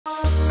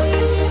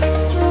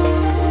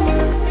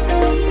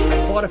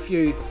quite a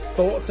few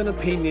thoughts and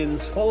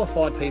opinions,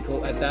 qualified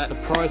people at that, the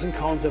pros and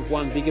cons of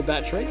one bigger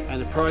battery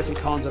and the pros and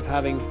cons of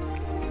having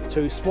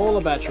two smaller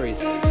batteries.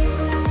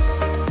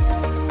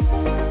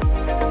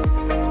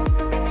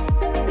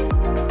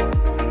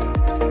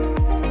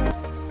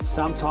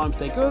 Sometimes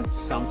they're good,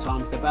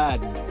 sometimes they're bad.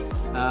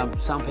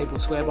 Some people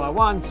swear by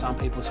one, some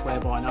people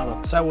swear by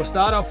another. So we'll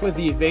start off with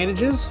the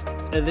advantages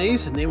of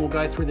these and then we'll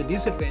go through the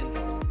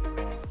disadvantages.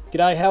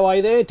 G'day, how are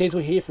you there?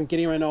 Diesel here from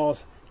Getting Around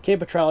Oz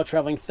Camper Trailer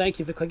Traveling. Thank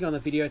you for clicking on the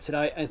video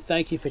today and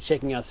thank you for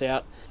checking us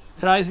out.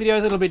 Today's video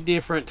is a little bit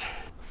different.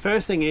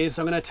 First thing is,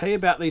 I'm going to tell you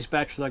about these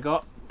batteries I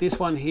got. This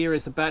one here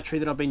is the battery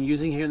that I've been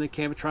using here in the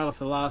camper trailer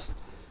for the last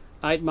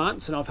 8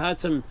 months, and I've had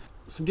some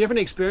different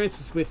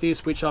experiences with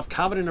this which I've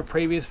covered in a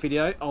previous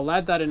video. I'll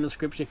add that in the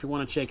description if you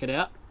want to check it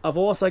out. I've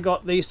also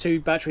got these two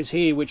batteries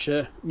here which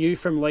are new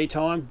from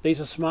lithium.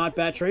 These are smart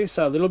batteries,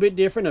 so a little bit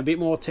different, a bit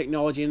more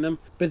technology in them.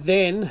 But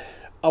then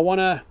I want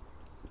to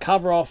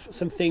cover off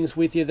some things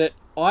with you that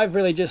I've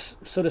really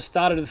just sort of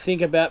started to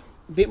think about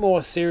a bit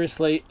more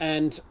seriously,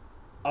 and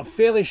I'm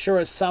fairly sure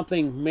it's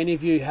something many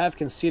of you have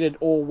considered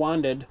or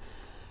wondered,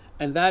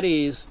 and that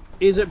is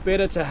it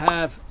better to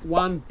have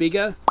one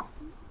bigger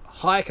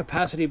high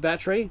capacity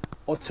battery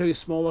or two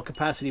smaller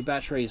capacity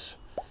batteries?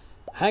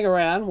 Hang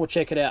around, we'll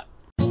check it out.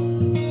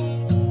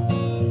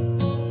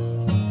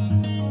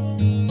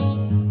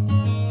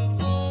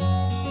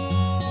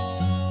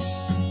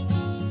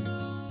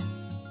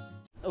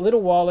 A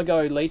little while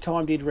ago,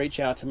 Lithium did reach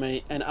out to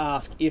me and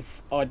ask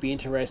if I'd be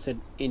interested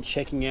in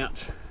checking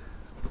out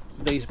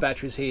these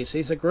batteries here. So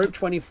these are Group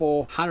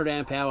 24 100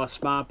 amp hour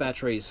smart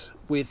batteries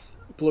with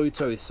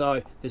Bluetooth.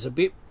 So there's a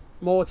bit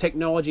more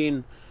technology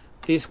in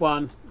this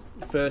one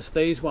versus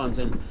these ones.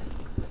 And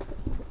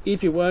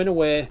if you weren't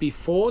aware,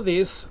 before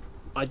this,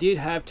 I did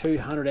have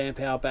 200 amp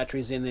hour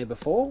batteries in there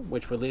before,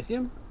 which were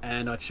lithium,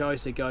 and I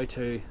chose to go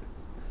to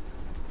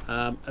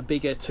a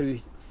bigger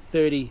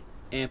 230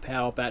 amp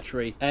hour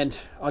battery. And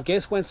I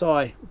guess once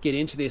I get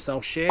into this, I'll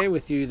share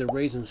with you the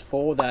reasons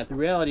for that. The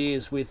reality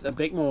is, with a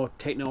bit more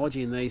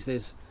technology in these,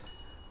 there's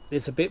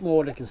a bit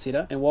more to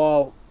consider. And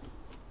while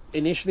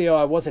initially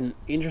I wasn't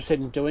interested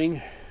in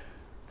doing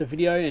the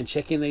video and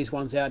checking these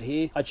ones out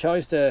here, I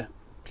chose to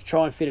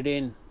try and fit it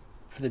in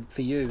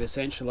for you,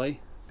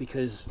 essentially,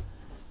 because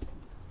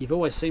you've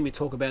always seen me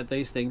talk about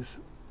these things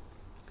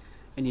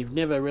and you've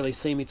never really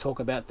seen me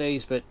talk about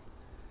these. But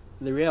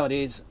the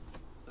reality is,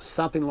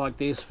 something like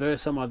this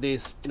versus some of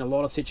this in a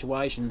lot of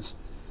situations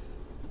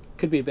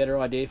could be a better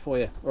idea for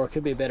you, or it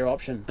could be a better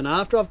option. And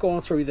after I've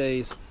gone through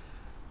these,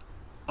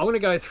 I'm going to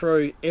go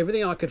through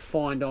everything I could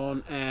find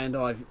on, and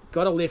I've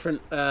got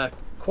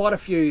quite a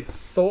few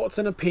thoughts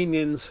and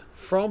opinions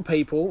from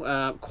people,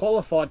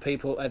 qualified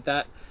people at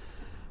that,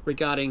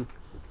 regarding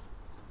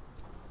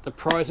the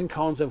pros and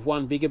cons of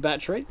one bigger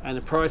battery and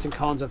the pros and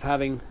cons of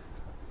having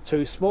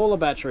two smaller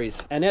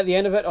batteries. And at the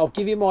end of it, I'll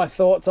give you my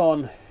thoughts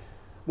on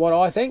what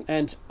I think,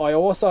 and I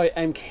also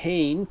am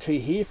keen to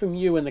hear from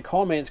you in the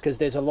comments, because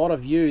there's a lot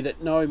of you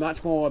that know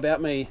much more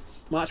about me,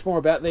 much more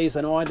about these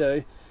than I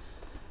do.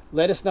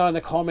 Let us know in the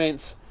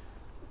comments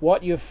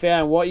what you've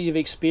found, what you've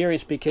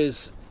experienced,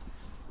 because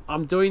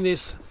I'm doing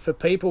this for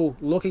people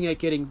looking at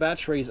getting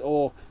batteries,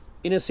 or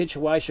in a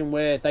situation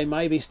where they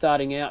may be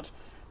starting out,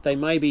 they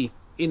may be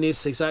in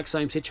this exact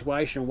same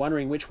situation,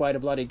 wondering which way to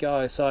bloody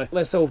go. So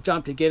let's all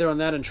jump together on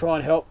that and try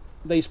and help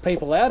these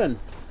people out.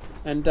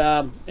 And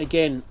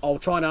again, I'll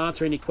try and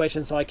answer any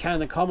questions I can in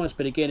the comments.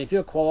 But again, if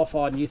you're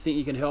qualified and you think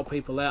you can help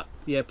people out,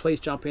 yeah, please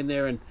jump in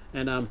there and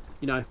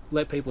you know,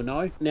 let people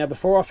know. Now,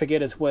 before I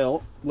forget as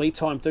well,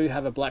 Lithium do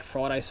have a Black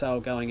Friday sale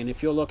going, and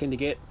if you're looking to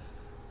get,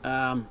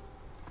 from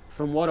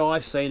what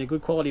I've seen, a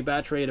good quality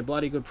battery at a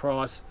bloody good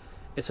price,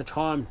 it's a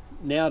time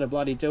now to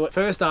bloody do it.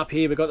 First up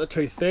here, we've got the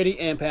 230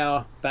 amp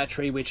hour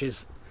battery, which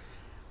is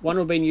one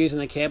we've been using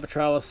the camper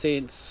trailer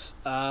since,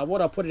 I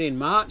put it in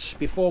March,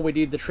 before we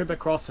did the trip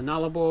across the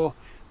Nullarbor.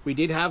 We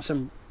did have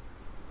some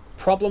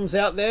problems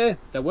out there.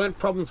 There weren't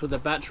problems with the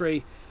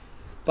battery,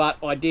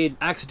 but I did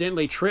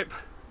accidentally trip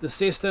the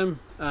system,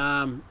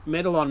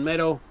 metal on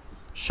metal,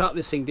 shut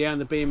this thing down.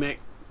 The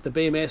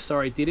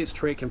BMS did its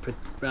trick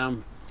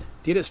and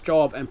did its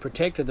job and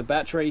protected the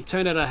battery.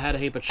 Turned out I had a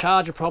heap of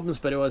charger problems,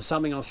 but it was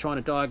something I was trying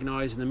to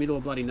diagnose in the middle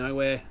of bloody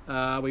nowhere.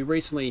 We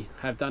recently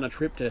have done a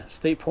trip to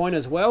Steep Point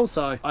as well,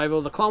 so over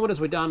all the kilometers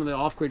we've done and the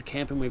off-grid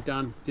camping we've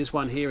done, this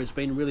one here has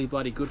been really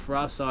bloody good for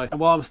us. So, and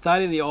while I'm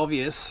stating the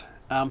obvious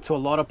to a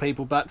lot of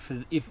people, but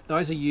if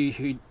those of you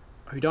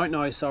who don't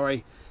know,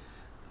 sorry,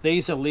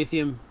 these are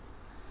lithium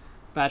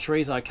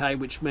batteries, okay,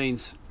 which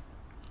means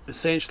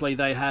essentially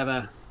they have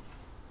a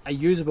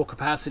usable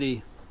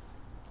capacity,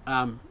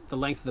 the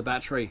length of the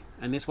battery,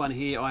 and this one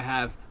here I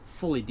have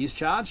fully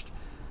discharged.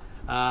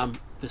 The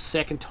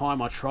second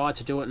time I tried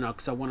to do it,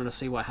 because I wanted to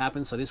see what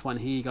happened. So this one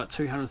here got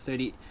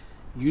 230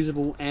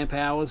 usable amp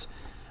hours.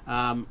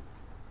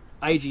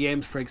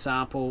 AGMs, for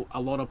example, a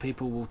lot of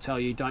people will tell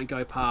you don't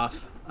go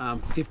past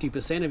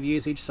 50% of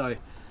usage. So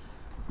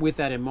with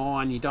that in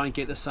mind, you don't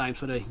get the same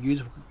sort of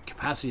usable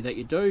capacity that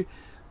you do.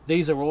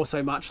 These are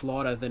also much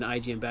lighter than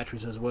AGM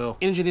batteries as well.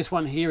 Energy, this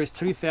one here is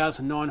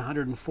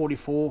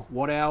 2,944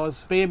 watt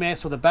hours.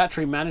 BMS, or the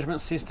battery management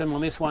system,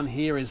 on this one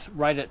here is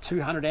rated at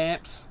 200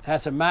 amps. It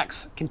has a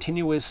max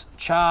continuous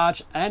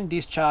charge and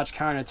discharge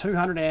current of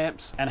 200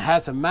 amps and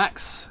has a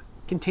max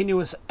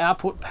continuous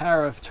output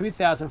power of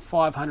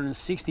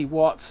 2,560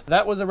 watts.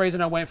 That was the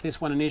reason I went for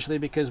this one initially,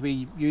 because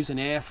we use an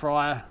air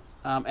fryer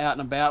out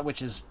and about,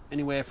 which is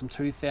anywhere from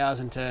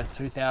 2,000 to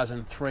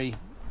 2,300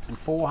 and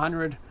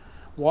 400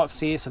 watts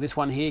here. So this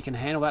one here can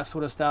handle that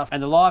sort of stuff.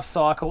 And the life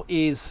cycle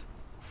is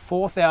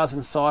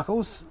 4,000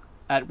 cycles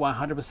at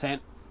 100%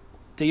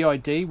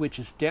 DOD, which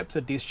is depth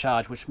of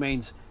discharge, which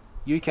means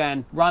you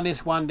can run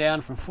this one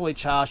down from fully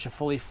charged to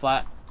fully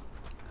flat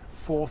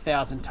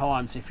 4,000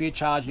 times. If you're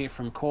charging it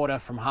from quarter,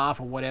 from half,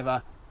 or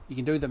whatever, you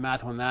can do the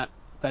math on that.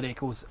 That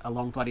equals a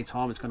long bloody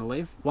time it's going to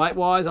live. Weight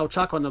wise, I'll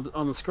chuck on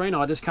the screen.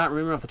 I just can't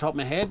remember off the top of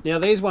my head. Now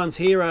these ones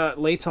here are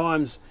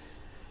Lithium's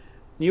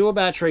newer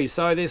batteries,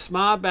 so they're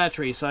smart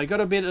batteries. So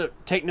got a bit of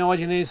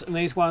technology in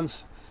these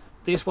ones.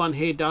 This one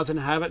here doesn't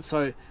have it.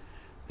 So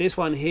this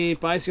one here,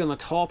 basically on the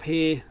top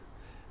here,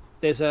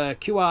 there's a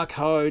QR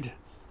code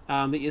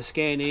that you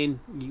scan in.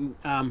 You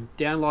can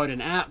download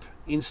an app,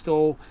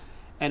 install,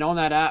 and on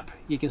that app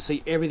you can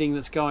see everything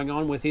that's going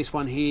on with this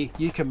one here.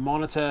 You can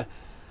monitor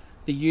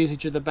the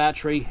usage of the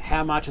battery,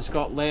 how much it's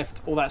got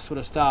left, all that sort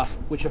of stuff,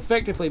 which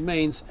effectively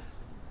means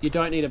you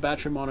don't need a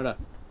battery monitor.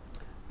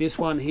 This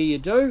one here you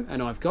do,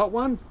 and I've got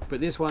one,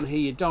 but this one here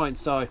you don't.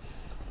 So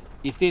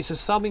if this is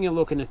something you're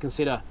looking to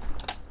consider,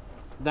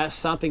 that's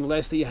something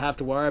less that you have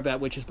to worry about,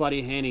 which is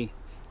bloody handy.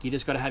 You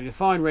just got to have your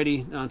phone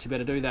ready to be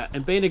able to do that.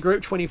 And being a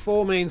group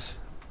 24 means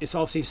it's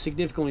obviously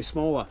significantly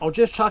smaller. I'll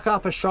just chuck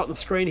up a shot on the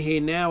screen here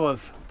now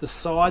of the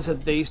size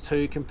of these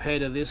two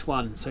compared to this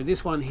one. So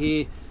this one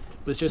here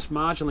was just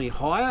marginally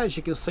higher, as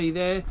you can see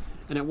there,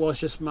 and it was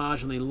just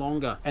marginally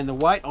longer. And the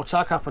weight, I'll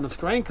chuck up on the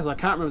screen because I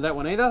can't remember that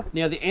one either.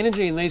 Now the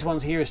energy in these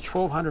ones here is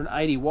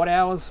 1,280 watt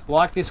hours.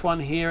 Like this one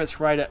here, it's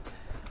rated at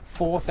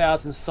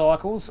 4,000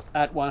 cycles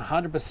at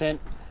 100%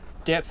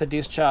 depth of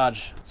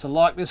discharge. So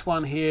like this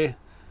one here,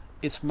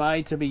 it's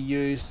made to be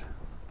used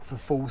for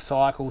full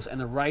cycles, and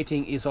the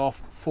rating is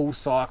off full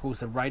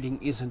cycles. The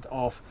rating isn't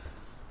off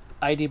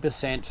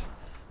 80%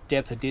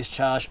 depth of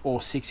discharge or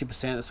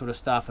 60%, that sort of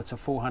stuff. It's a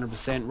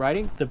 400%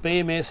 rating. The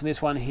BMS in this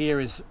one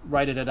here is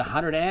rated at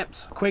 100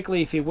 amps.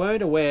 Quickly, if you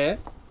weren't aware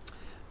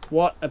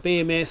what a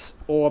BMS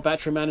or a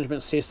battery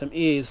management system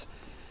is,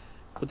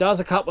 it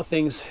does a couple of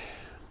things,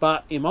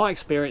 but in my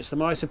experience the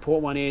most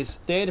important one is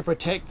there to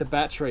protect the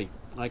battery.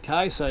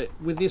 Okay, so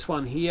with this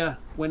one here,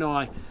 when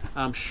I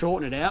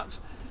shorten it out,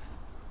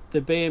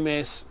 the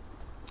BMS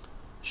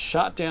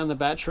shut down the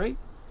battery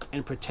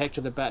and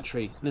protected the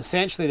battery. And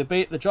essentially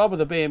the job of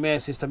the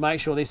BMS is to make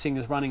sure this thing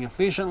is running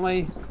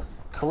efficiently,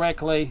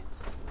 correctly,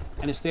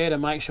 and it's there to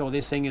make sure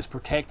this thing is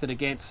protected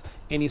against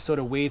any sort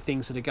of weird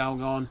things that are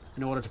going on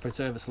in order to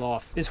preserve its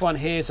life. This one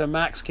here is a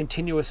max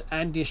continuous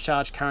and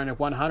discharge current of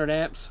 100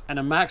 amps and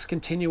a max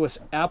continuous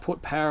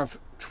output power of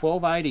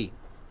 1280. Do you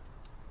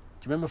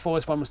remember before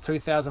this one was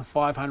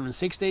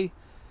 2,560?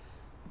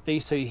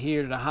 These two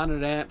here at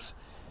 100 amps.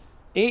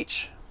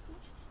 Each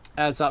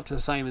adds up to the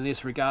same in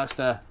this regards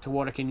to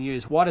what it can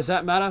use. Why does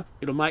that matter?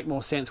 It'll make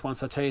more sense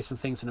once I tell you some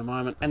things in a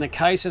moment. And the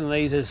case in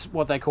these is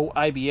what they call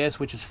ABS,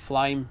 which is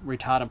flame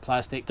retardant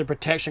plastic. The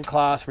protection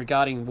class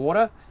regarding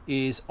water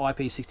is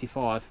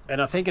IP65.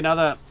 And I think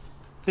another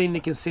thing to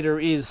consider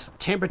is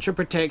temperature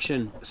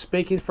protection.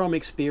 Speaking from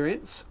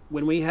experience,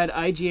 when we had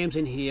AGMs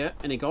in here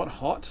and it got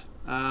hot,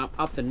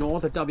 up the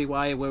north of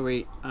WA where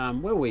we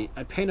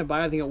at Pena Bay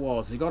I think it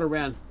was, it got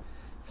around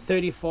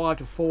 35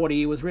 to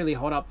 40. It was really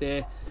hot up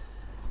there.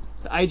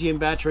 The AGM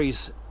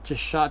batteries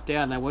just shut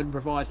down. They wouldn't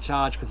provide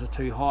charge because it's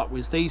too hot.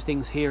 Whereas these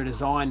things here are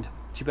designed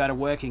to be able to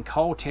work in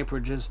cold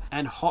temperatures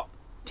and hot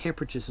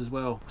temperatures as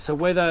well. So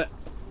whether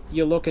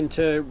you're looking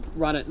to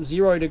run at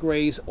 0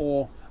 degrees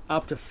or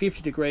up to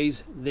 50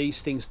 degrees,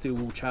 these things still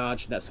will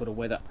charge that sort of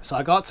weather. So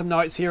I got some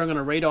notes here I'm going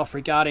to read off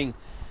regarding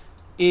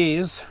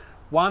is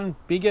one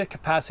bigger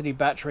capacity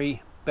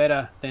battery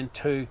better than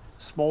two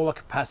smaller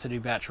capacity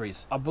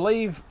batteries. I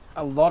believe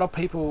a lot of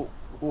people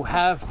will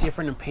have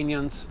different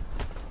opinions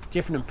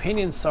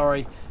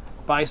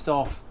based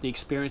off the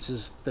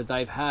experiences that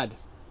they've had.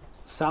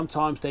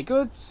 Sometimes they're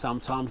good,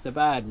 sometimes they're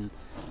bad,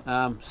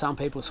 and some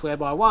people swear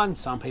by one,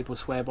 some people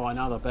swear by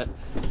another. But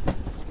what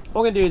I'm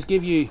going to do is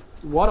give you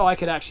what I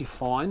could actually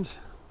find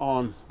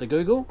on the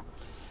Google.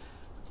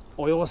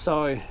 I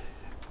also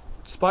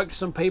spoke to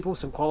some people,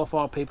 some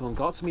qualified people, and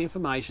got some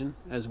information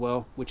as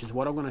well, which is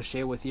what I'm going to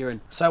share with you.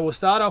 And so we'll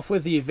start off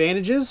with the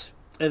advantages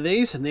of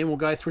these, and then we'll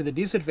go through the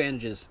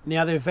disadvantages.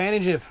 Now the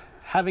advantage of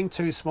having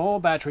two small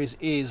batteries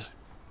is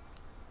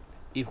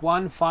if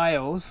one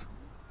fails,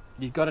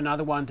 you've got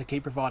another one to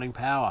keep providing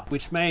power,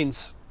 which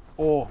means,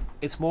 or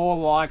it's more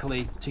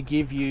likely to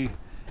give you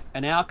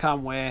an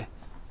outcome where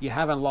you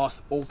haven't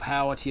lost all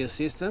power to your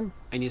system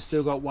and you've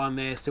still got one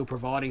there still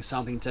providing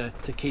something to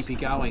keep you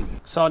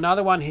going. So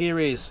another one here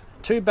is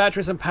two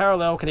batteries in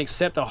parallel can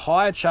accept a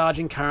higher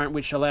charging current,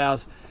 which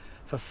allows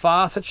for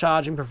faster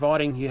charging,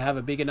 providing you have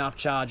a big enough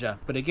charger.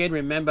 But again,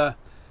 remember,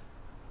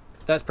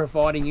 that's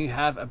providing you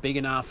have a big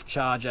enough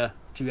charger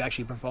to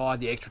actually provide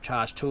the extra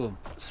charge to them.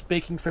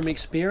 Speaking from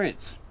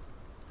experience,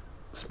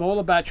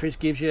 smaller batteries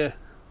gives you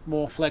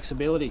more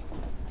flexibility.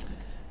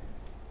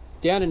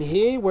 Down in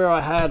here where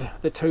I had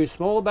the two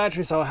smaller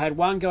batteries, I had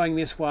one going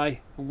this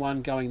way and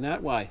one going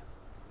that way.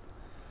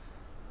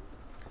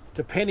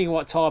 Depending on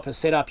what type of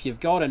setup you've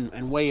got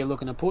and where you're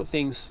looking to put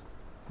things,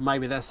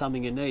 maybe that's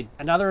something you need.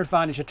 Another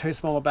advantage of two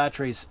smaller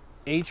batteries,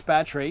 each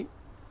battery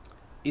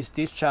is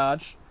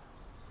discharged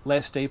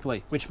less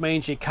deeply, which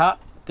means you cut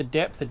the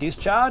depth of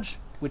discharge,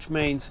 which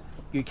means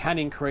you can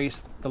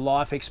increase the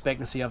life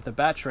expectancy of the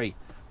battery.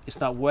 It's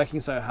not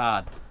working so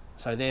hard,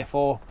 so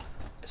therefore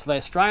it's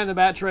less strain on the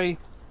battery.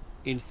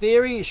 In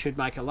theory, it should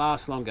make it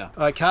last longer.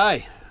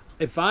 Okay,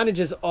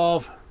 advantages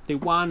of the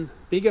one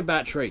bigger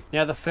battery.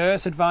 Now, the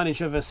first advantage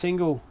of a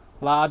single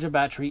larger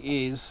battery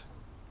is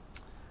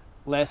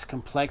less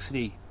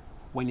complexity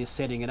when you're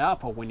setting it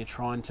up or when you're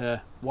trying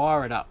to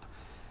wire it up.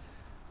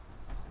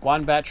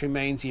 One battery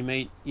means you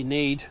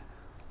need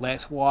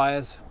less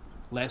wires,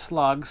 less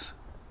lugs.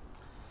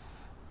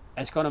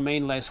 It's going to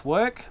mean less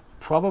work,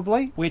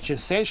 probably, which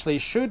essentially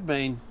should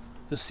mean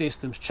the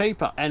system's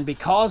cheaper. And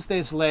because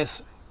there's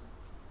less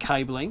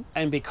cabling,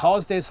 and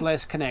because there's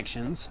less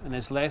connections, and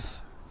there's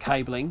less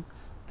cabling,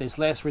 there's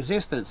less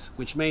resistance,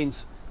 which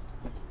means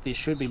this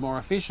should be more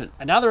efficient.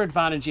 Another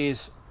advantage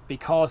is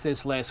because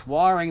there's less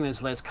wiring,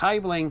 there's less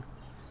cabling,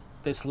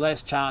 there's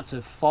less chance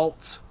of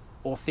faults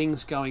or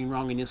things going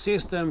wrong in your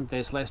system.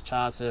 There's less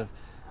chance of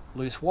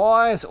loose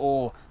wires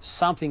or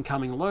something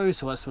coming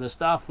loose or that sort of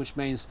stuff, which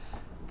means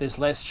there's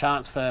less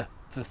chance for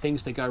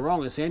things to go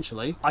wrong,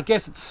 essentially. I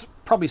guess it's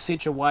probably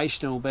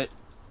situational, but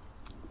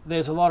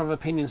there's a lot of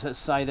opinions that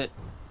say that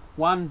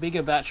one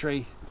bigger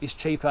battery is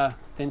cheaper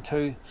than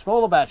two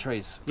smaller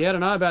batteries. Yeah, I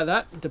don't know about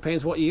that. It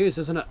depends what you use,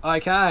 doesn't it?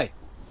 Okay.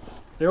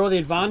 They're all the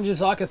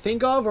advantages I could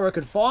think of or I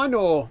could find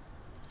or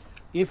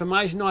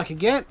information I could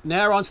get.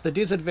 Now on to the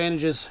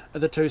disadvantages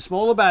of the two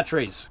smaller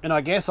batteries. And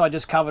I guess I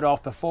just covered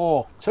off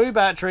before. Two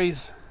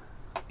batteries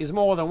is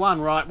more than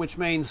one, right? Which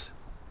means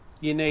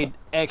you need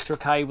extra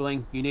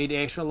cabling, you need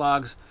extra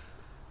lugs.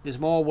 There's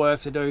more work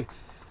to do.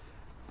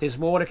 There's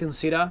more to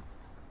consider.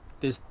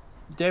 There's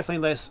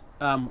definitely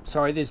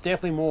there's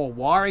definitely more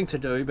wiring to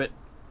do, but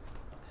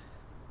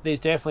there's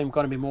definitely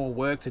going to be more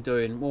work to do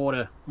and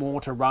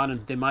more to run,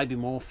 and there may be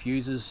more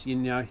fuses you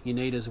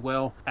need as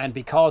well. And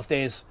because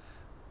there's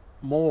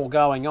more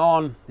going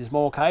on, there's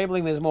more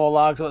cabling, there's more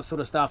lugs, all that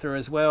sort of stuff there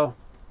as well,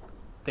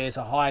 there's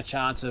a higher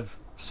chance of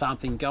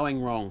something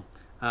going wrong,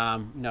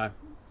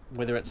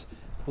 whether it's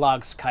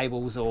lugs,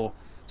 cables, or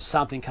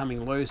something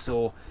coming loose,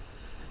 or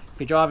if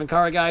you're driving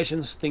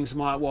corrugations, things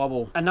might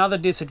wobble. Another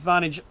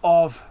disadvantage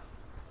of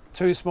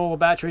two smaller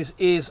batteries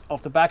is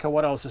off the back of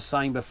what I was just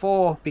saying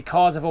before.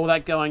 Because of all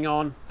that going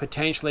on,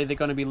 potentially they're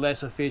going to be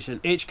less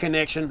efficient. Each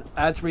connection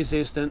adds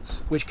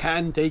resistance, which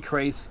can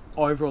decrease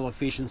overall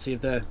efficiency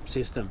of the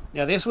system.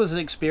 Now, this was an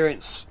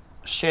experience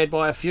shared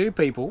by a few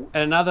people,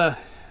 and another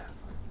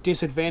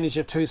disadvantage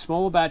of two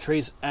smaller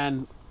batteries,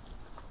 and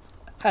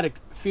had a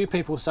few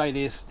people say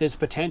this, there's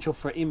potential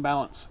for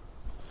imbalance.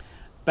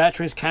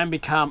 Batteries can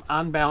become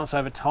unbalanced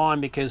over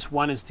time because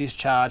one is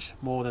discharged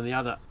more than the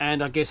other.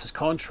 And I guess it's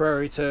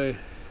contrary to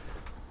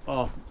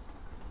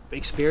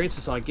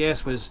experiences, I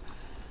guess,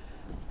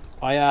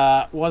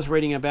 I was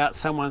reading about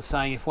someone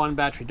saying if one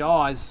battery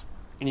dies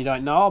and you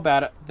don't know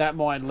about it, that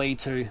might lead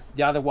to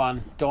the other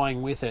one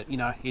dying with it.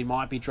 It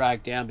might be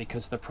dragged down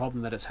because of the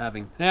problem that it's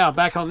having. Now,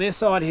 back on this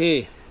side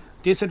here,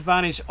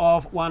 disadvantage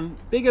of one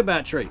bigger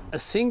battery. A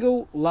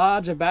single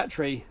larger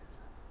battery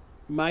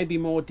may be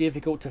more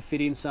difficult to fit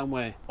in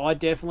somewhere. I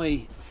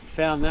definitely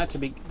found that to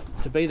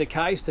be the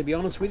case, to be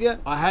honest with you.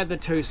 I had the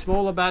two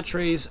smaller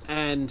batteries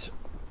and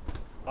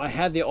I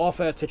had the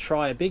offer to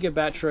try a bigger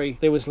battery.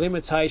 There was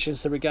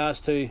limitations to regards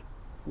to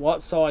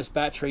what size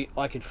battery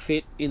I could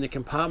fit in the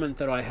compartment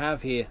that I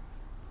have here.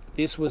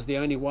 This was the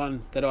only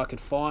one that I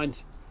could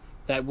find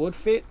that would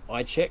fit.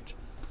 I checked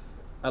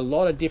a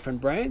lot of different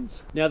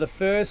brands. Now, the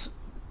first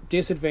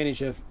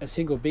disadvantage of a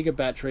single bigger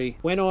battery,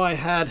 when I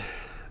had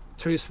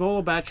two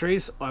smaller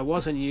batteries, I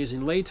wasn't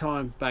using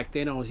lithium back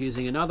then, I was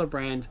using another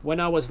brand. When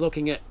I was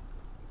looking at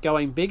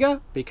going bigger,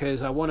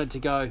 because I wanted to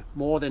go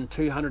more than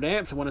 200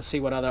 amps, I want to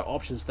see what other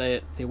options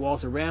there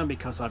was around,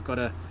 because I've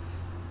got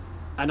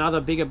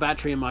another bigger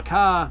battery in my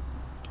car.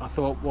 I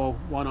thought, well,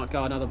 why not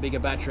go another bigger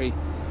battery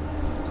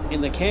in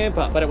the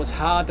camper? But it was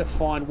hard to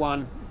find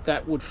one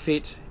that would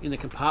fit in the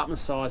compartment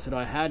size that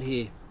I had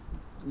here.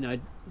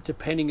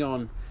 Depending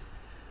on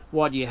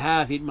what you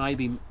have, it may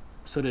be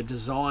sort of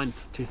designed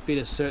to fit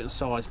a certain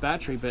size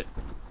battery, but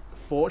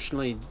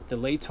fortunately the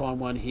lithium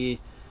one here,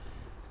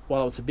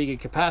 while it's a bigger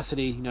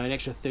capacity, an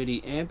extra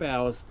 30 amp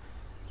hours,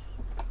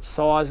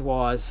 size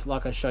wise,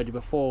 like I showed you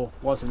before,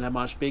 wasn't that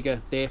much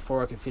bigger,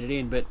 therefore I could fit it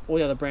in. But all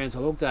the other brands I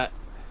looked at,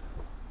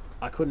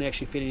 I couldn't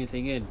actually fit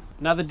anything in.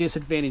 Another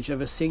disadvantage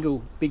of a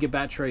single bigger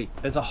battery,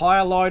 there's a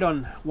higher load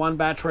on one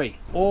battery.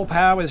 All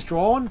power is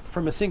drawn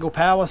from a single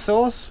power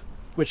source,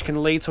 which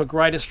can lead to a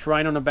greater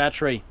strain on a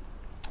battery.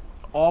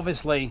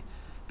 Obviously,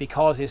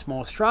 because there's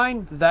more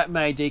strain, that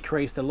may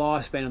decrease the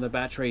lifespan of the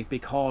battery.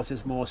 Because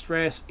there's more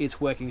stress,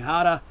 it's working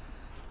harder.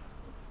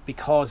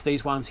 Because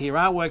these ones here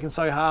aren't working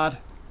so hard,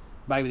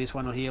 maybe this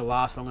one here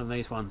lasts longer than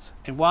these ones.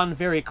 And one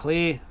very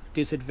clear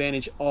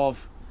disadvantage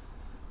of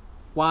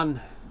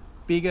one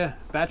bigger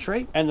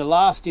battery, and the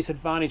last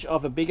disadvantage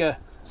of a bigger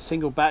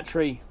single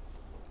battery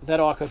that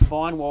I could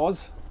find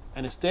was,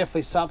 and it's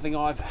definitely something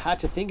I've had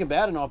to think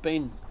about and I've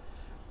been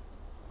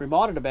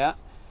reminded about,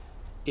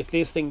 if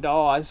this thing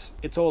dies,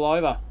 it's all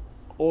over.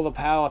 All the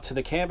power to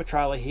the camper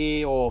trailer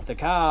here or the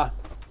car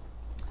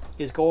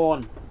is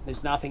gone.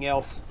 There's nothing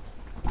else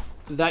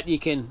that you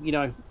can, you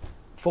know,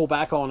 fall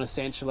back on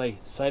essentially.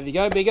 So if you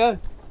go bigger,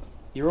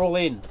 you're all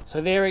in.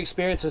 So there are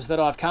experiences that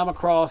I've come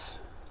across,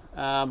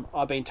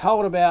 I've been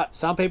told about.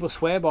 Some people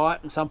swear by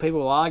it and some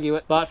people will argue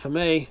it, but for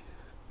me,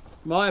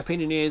 my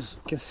opinion is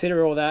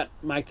consider all that,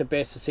 make the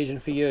best decision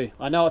for you.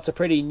 I know it's a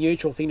pretty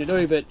neutral thing to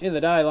do, but in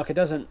the day, like, it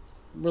doesn't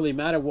really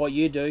matter what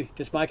you do.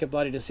 Just make a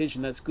bloody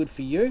decision that's good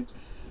for you,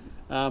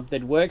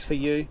 that works for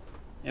you,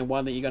 and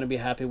one that you're going to be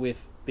happy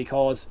with,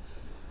 because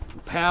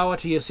power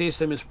to your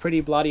system is pretty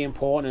bloody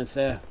important. It's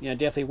you know,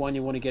 definitely one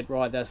you want to get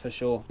right, that's for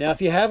sure. Now,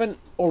 if you haven't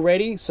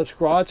already,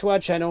 subscribe to our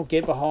channel,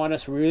 get behind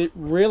us.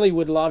 Really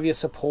would love your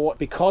support.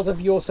 Because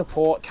of your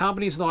support,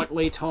 companies like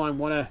Lithium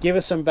want to give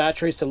us some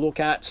batteries to look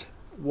at.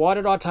 Why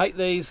did I take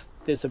these?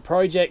 There's a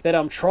project that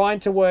I'm trying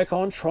to work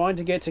on, trying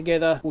to get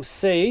together. We'll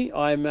see.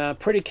 I'm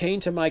pretty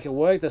keen to make it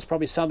work. That's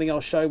probably something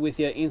I'll show with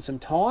you in some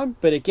time.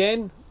 But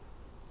again,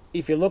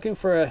 if you're looking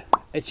for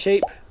a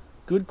cheap,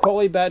 good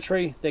quality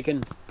battery that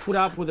can put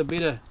up with a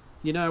bit of,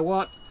 you know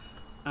what,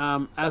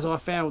 as I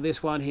found with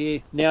this one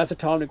here, now's the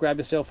time to grab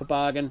yourself a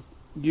bargain.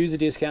 Use a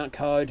discount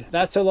code.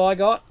 That's all I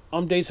got.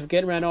 I'm Deeds of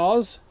Getting Around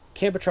Oz,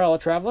 camper trailer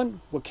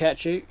traveling. We'll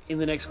catch you in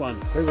the next one.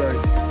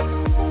 Hooroo.